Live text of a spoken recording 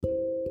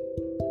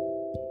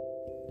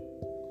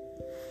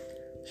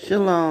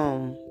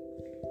Shalom.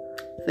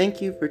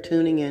 Thank you for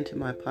tuning into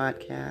my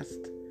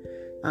podcast.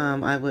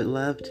 I would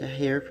love to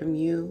hear from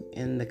you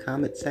in the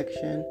comment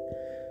section.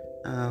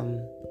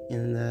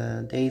 In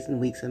the days and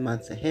weeks and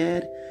months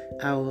ahead,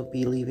 I will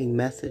be leaving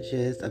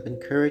messages of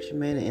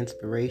encouragement and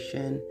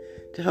inspiration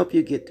to help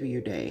you get through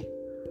your day.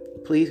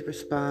 Please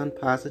respond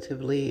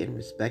positively and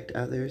respect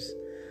others,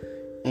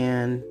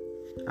 and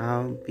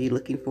I'll be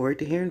looking forward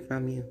to hearing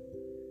from you.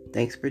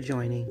 Thanks for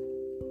joining.